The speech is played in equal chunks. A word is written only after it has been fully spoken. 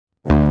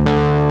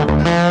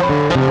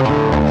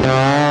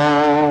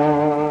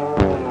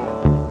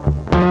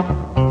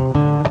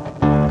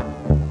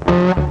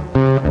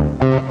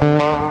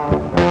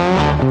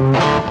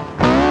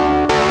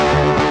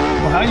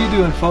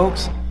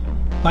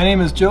My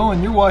name is Joe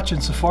and you're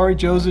watching Safari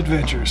Joe's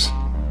Adventures.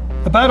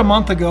 About a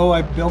month ago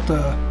I built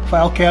a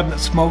file cabinet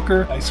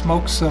smoker. I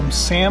smoked some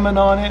salmon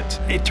on it.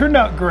 It turned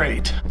out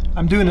great.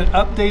 I'm doing an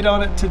update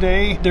on it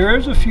today. There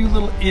is a few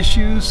little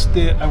issues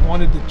that I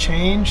wanted to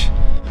change.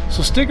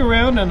 So stick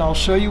around and I'll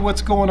show you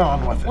what's going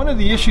on with it. One of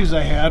the issues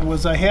I had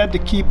was I had to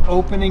keep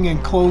opening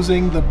and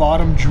closing the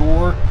bottom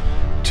drawer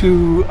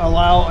to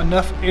allow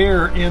enough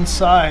air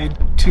inside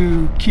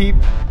to keep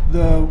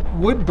the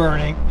wood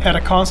burning at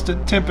a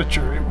constant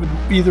temperature. It would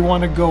either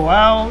want to go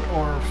out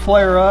or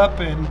flare up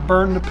and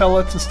burn the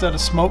pellets instead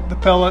of smoke the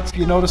pellets. If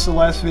you notice the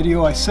last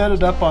video, I set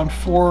it up on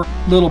 4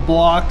 little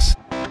blocks.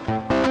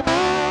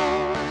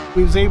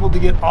 We was able to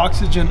get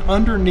oxygen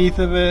underneath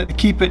of it to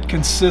keep it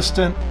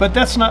consistent, but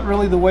that's not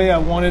really the way I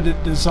wanted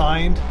it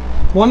designed.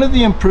 One of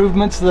the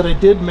improvements that I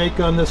did make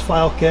on this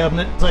file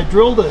cabinet is I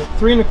drilled a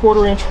 3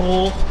 1/4 inch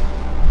hole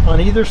on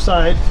either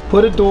side,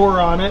 put a door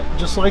on it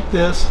just like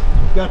this.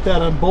 Got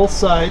that on both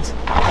sides,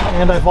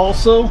 and I've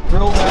also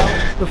drilled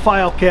out the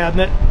file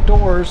cabinet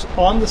doors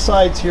on the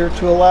sides here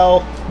to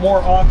allow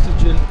more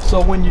oxygen,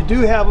 so when you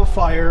do have a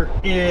fire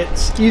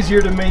it's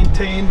easier to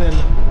maintain than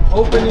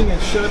opening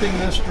and shutting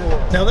this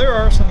drawer. Now there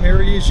are some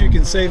areas you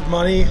can save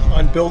money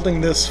on building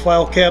this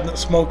file cabinet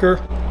smoker.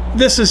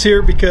 This is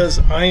here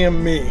because I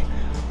am me.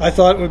 I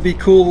thought it would be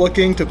cool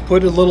looking to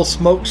put a little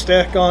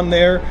smokestack on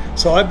there,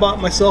 so I bought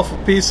myself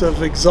a piece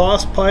of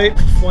exhaust pipe,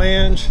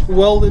 flange,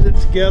 welded it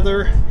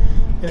together.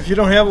 And if you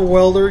don't have a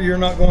welder, you're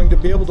not going to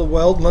be able to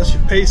weld unless you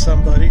pay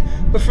somebody.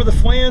 But for the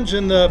flange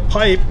and the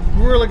pipe,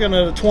 we're looking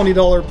at a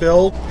 $20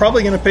 bill.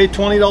 Probably going to pay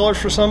 $20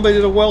 for somebody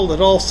to weld it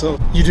also.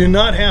 You do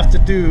not have to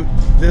do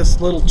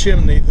this little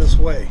chimney this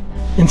way.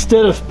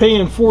 Instead of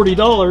paying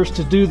 $40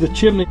 to do the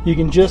chimney, you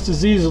can just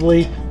as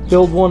easily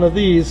build one of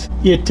these.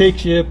 It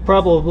takes you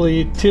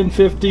probably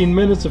 10-15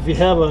 minutes if you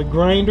have a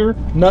grinder,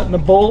 nut and a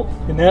bolt,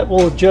 and that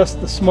will adjust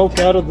the smoke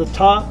out of the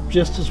top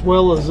just as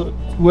well as it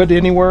would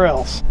anywhere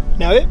else.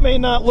 Now it may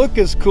not look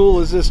as cool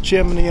as this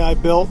chimney I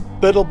built,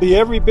 but it'll be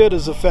every bit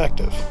as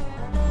effective.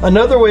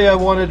 Another way I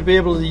wanted to be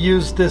able to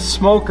use this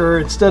smoker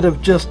instead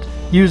of just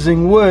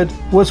using wood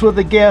was with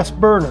a gas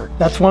burner.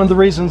 That's one of the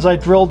reasons I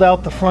drilled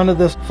out the front of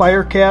this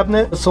fire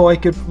cabinet so I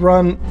could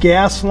run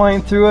gas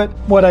line through it.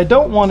 What I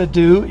don't want to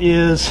do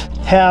is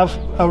have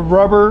a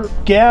rubber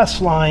gas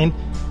line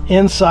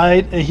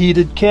inside a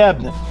heated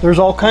cabinet. There's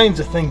all kinds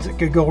of things that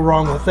could go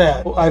wrong with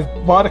that.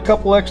 I've bought a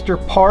couple extra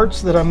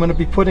parts that I'm going to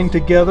be putting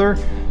together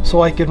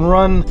so I can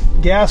run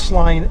gas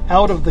line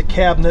out of the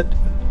cabinet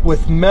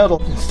with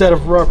metal instead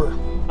of rubber.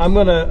 I'm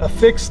going to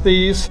affix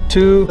these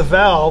to the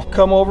valve,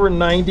 come over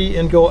 90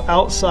 and go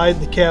outside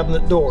the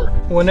cabinet door.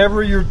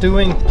 Whenever you're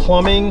doing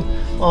plumbing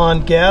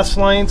on gas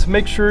lines,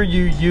 make sure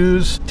you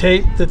use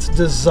tape that's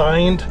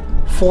designed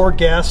for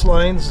gas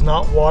lines,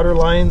 not water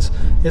lines.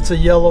 It's a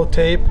yellow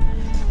tape.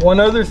 One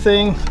other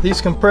thing,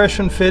 these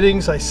compression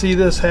fittings, I see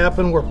this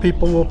happen where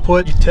people will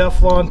put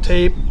Teflon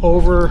tape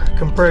over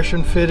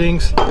compression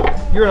fittings.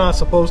 You're not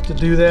supposed to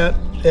do that.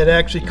 It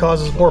actually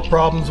causes more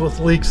problems with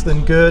leaks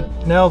than good.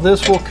 Now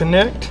this will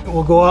connect. It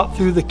will go out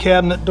through the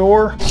cabinet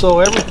door. So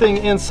everything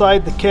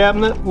inside the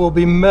cabinet will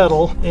be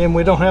metal and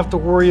we don't have to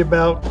worry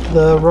about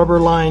the rubber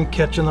line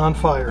catching on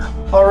fire.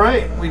 All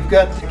right, we've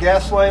got the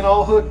gas line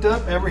all hooked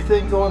up.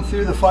 Everything going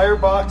through the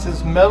firebox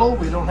is metal.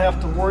 We don't have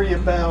to worry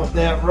about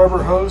that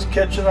rubber hose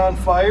catching on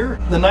fire.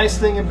 The nice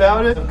thing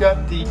about it, I've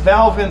got the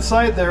valve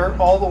inside there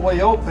all the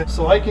way open.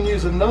 So I can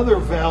use another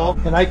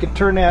valve and I can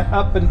turn that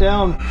up and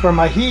down for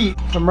my heat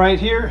from right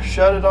here.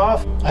 Shut it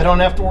off. I don't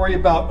have to worry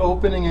about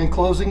opening and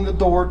closing the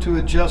door to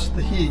adjust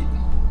the heat.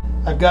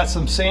 I've got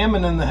some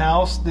salmon in the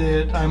house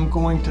that I'm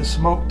going to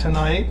smoke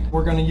tonight.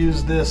 We're going to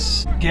use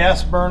this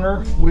gas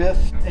burner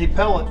with a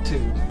pellet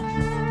tube.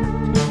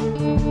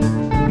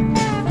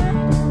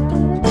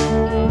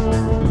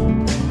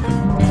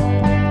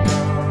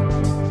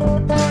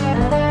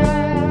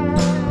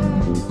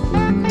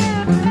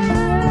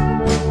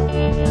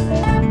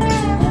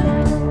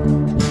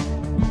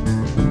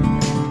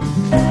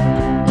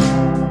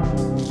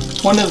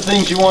 One of the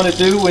things you want to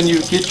do when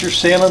you get your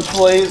salmon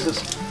fillets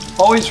is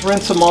always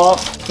rinse them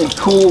off in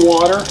cool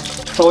water.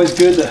 It's always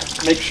good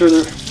to make sure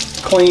they're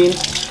clean.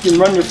 You can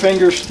run your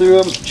fingers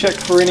through them, check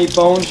for any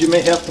bones you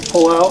may have to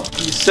pull out.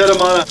 You set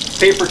them on a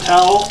paper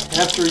towel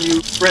after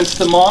you rinse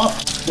them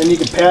off, then you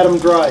can pat them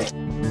dry.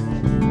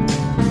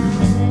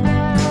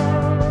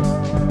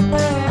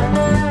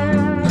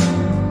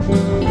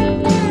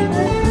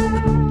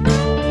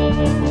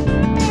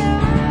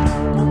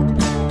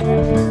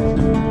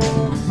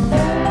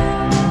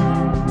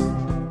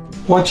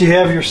 Once you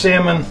have your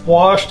salmon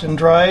washed and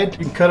dried,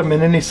 you can cut them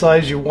in any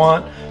size you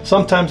want.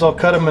 Sometimes I'll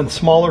cut them in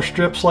smaller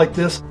strips like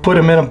this, put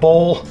them in a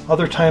bowl.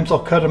 Other times I'll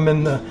cut them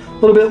in a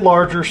little bit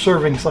larger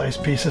serving size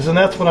pieces, and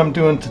that's what I'm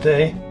doing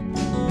today.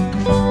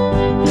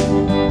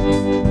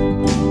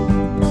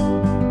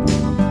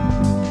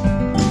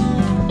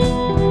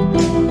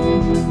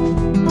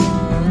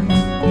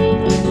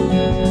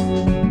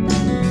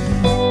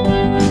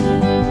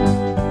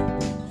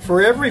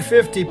 For every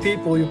 50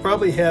 people, you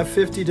probably have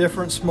 50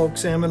 different smoked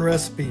salmon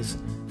recipes.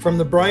 from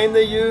the brine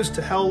they use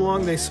to how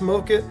long they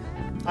smoke it.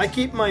 I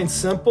keep mine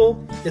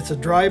simple. It's a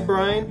dry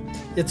brine.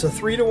 It's a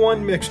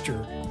 3-to-1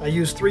 mixture. I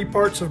use 3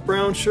 parts of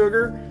brown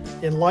sugar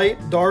in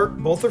light, dark,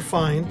 both are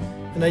fine,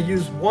 and I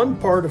use 1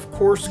 part of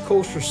coarse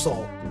kosher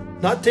salt.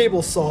 Not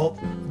table salt,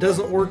 it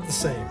doesn't work the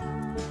same.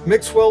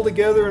 Mix well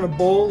together in a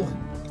bowl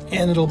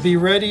and it'll be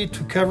ready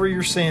to cover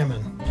your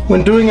salmon.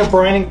 When doing a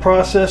brining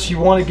process, you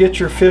want to get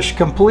your fish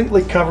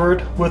completely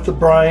covered with the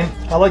brine.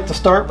 I like to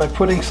start by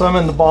putting some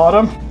in the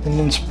bottom and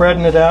then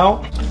spreading it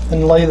out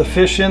and lay the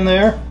fish in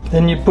there.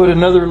 Then you put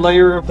another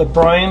layer of the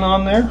brine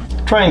on there.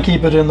 Try and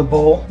keep it in the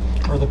bowl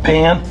or the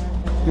pan.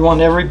 You want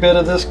every bit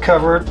of this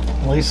covered.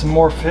 Lay some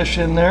more fish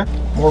in there,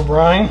 more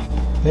brine.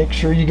 Make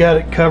sure you got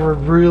it covered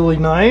really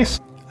nice.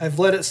 I've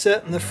let it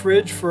sit in the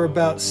fridge for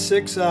about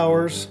 6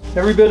 hours.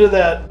 Every bit of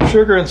that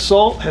sugar and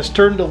salt has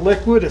turned to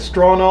liquid. It's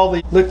drawn all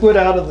the liquid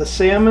out of the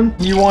salmon.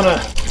 You want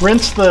to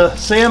rinse the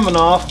salmon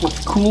off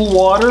with cool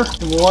water.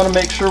 And we want to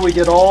make sure we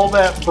get all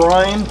that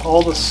brine,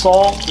 all the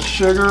salt, the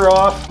sugar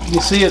off. You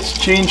see it's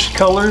changed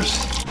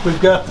colors. We've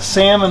got the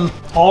salmon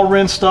all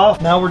rinsed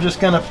off. Now we're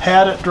just going to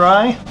pat it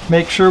dry.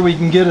 Make sure we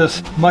can get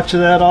as much of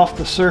that off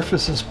the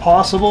surface as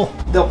possible.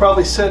 They'll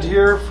probably sit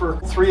here for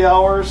 3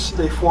 hours.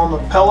 They form a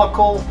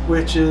pellicle,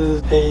 which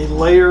is a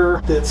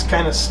layer that's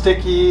kind of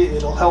sticky.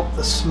 It'll help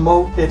the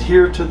smoke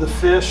adhere to the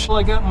fish. Well,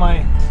 I got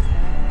my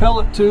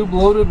pellet tube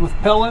loaded with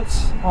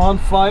pellets on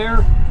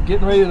fire,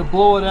 getting ready to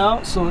blow it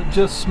out so it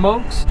just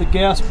smokes. The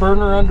gas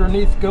burner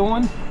underneath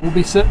going. We'll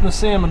be setting the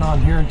salmon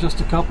on here in just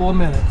a couple of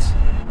minutes.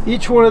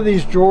 Each one of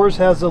these drawers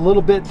has a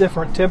little bit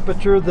different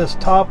temperature. This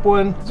top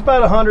one is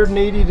about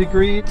 180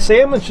 degrees.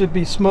 Salmon should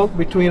be smoked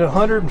between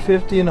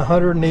 150 and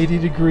 180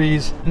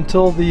 degrees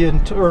until the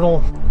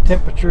internal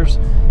temperatures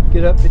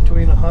get up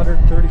between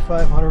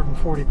 135,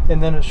 140,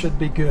 and then it should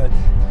be good.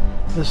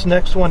 This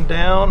next one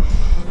down,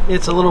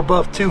 it's a little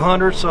above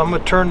 200, so I'm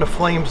going to turn the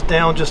flames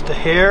down just a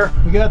hair.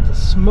 We got the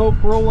smoke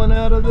rolling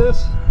out of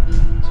this,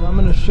 so I'm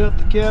going to shut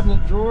the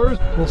cabinet drawers.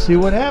 We'll see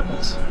what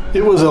happens.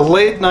 It was a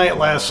late night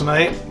last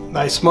night.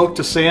 I smoked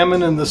a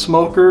salmon in the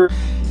smoker,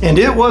 and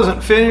it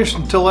wasn't finished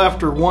until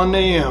after 1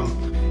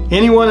 a.m.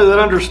 Anyone that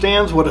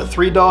understands what a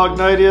 3-dog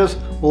night is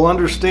will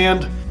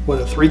understand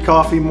what a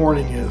 3-coffee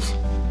morning is.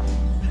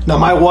 Now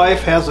my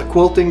wife has a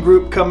quilting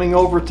group coming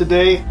over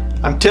today.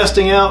 I'm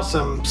testing out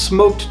some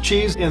smoked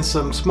cheese and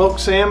some smoked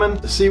salmon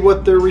to see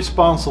what their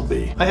response will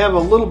be. I have a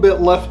little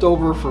bit left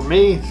over for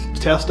me to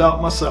test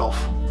out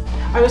myself.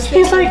 I was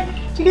thinking, like,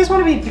 do you guys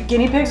want to be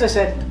guinea pigs? I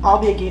said, I'll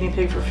be a guinea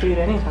pig for food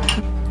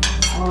anytime.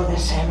 Oh,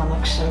 this salmon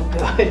looks so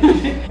good.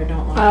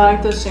 I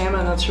like the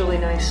salmon, that's really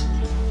nice.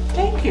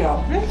 Thank you,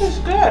 this is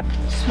good.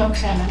 Smoked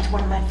salmon's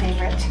one of my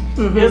favorites.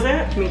 Mm-hmm. Is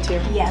it? Me too.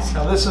 Yes.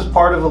 Now this is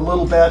part of a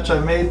little batch I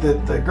made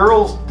that the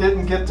girls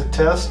didn't get to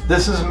test.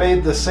 This is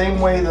made the same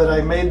way that I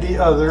made the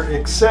other,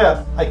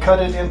 except I cut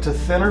it into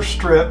thinner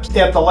strips.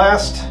 At the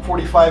last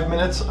 45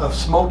 minutes of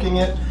smoking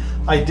it,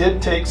 I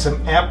did take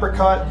some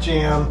apricot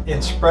jam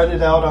and spread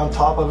it out on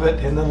top of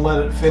it and then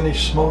let it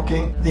finish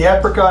smoking. The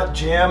apricot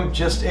jam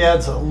just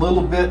adds a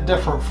little bit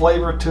different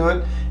flavor to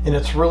it, and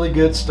it's really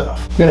good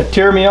stuff. I'm gonna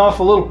tear me off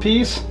a little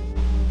piece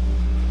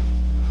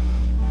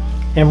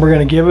and we're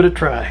gonna give it a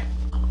try.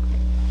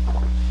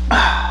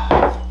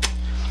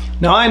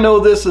 Now I know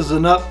this is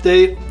an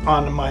update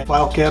on my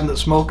file cabinet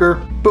smoker,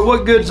 but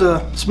what good's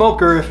a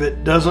smoker if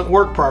it doesn't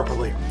work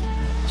properly?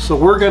 So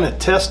we're gonna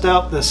test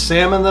out this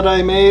salmon that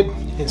I made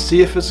and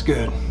see if it's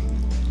good.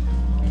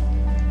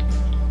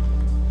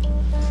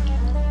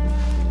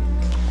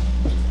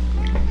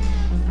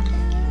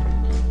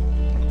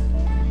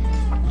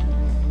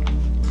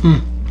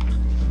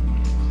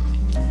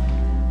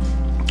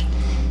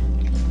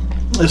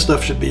 This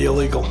stuff should be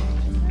illegal.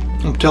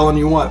 I'm telling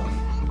you what,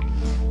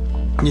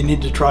 you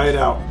need to try it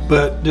out.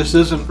 But this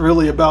isn't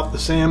really about the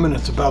salmon,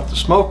 it's about the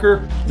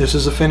smoker. This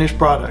is a finished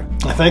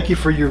product. I thank you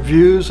for your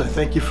views. I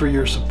thank you for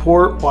your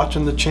support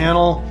watching the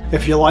channel.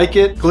 If you like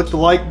it, click the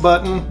like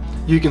button.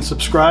 You can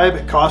subscribe,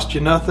 it costs you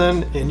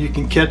nothing, and you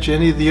can catch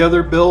any of the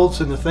other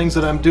builds and the things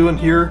that I'm doing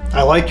here.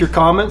 I like your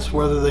comments,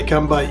 whether they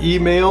come by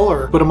email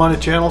or put them on the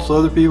channel so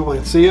other people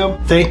can see them.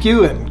 Thank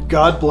you and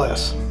God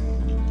bless.